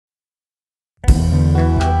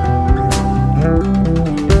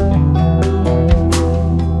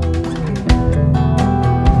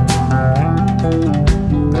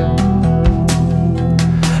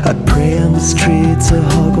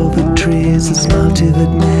smile to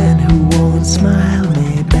that man who won't smile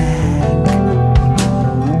me back.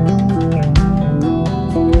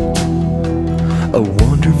 I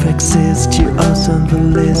wonder if exists you also on the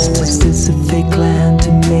list. Is this a fake land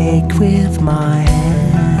to make with my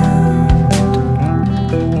hand?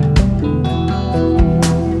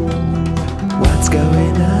 What's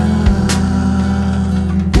going on?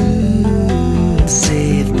 Ooh,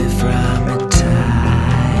 save me from a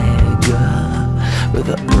tiger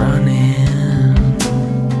without running.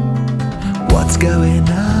 What's going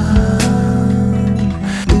on?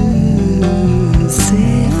 Ooh,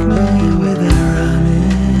 save me without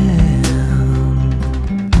running.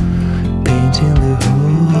 Painting the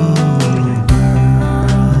whole world,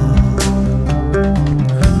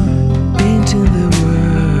 painting the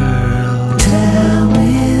world. Tell me,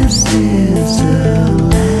 is this the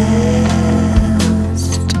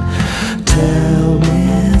last? Tell me,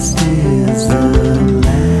 is this the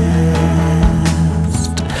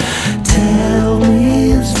last? Tell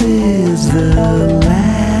me, is this the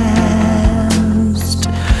last?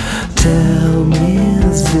 Tell me,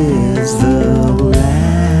 is this the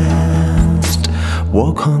last?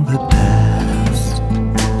 Walk on the past.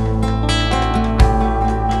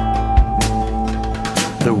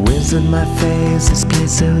 The winds in my face, this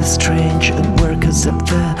place so strange. And workers up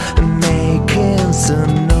there making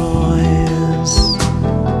some noise.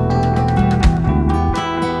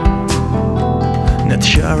 Not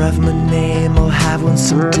sure of my name, I'll have one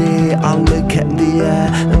someday. I'll look at the air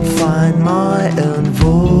and find my own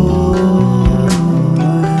voice.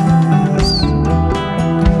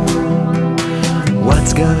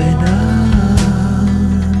 What's going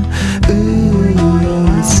on?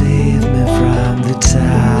 Ooh, save me from the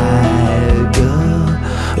tiger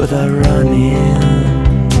without running.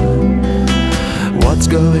 What's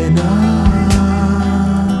going on?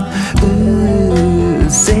 Ooh,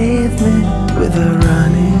 save me without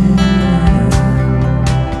running.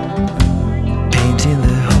 Painting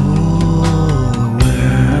the whole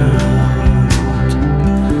world,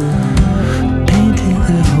 painting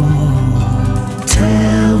the whole.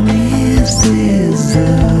 Tell me, is this the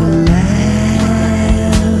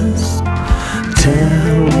last?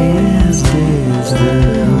 Tell me, is this the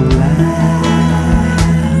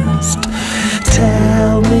last?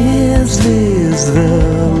 Tell me, is this the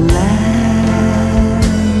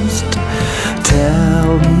last? Tell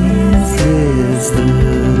me, is this the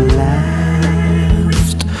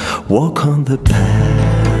last? Walk on the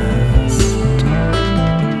path.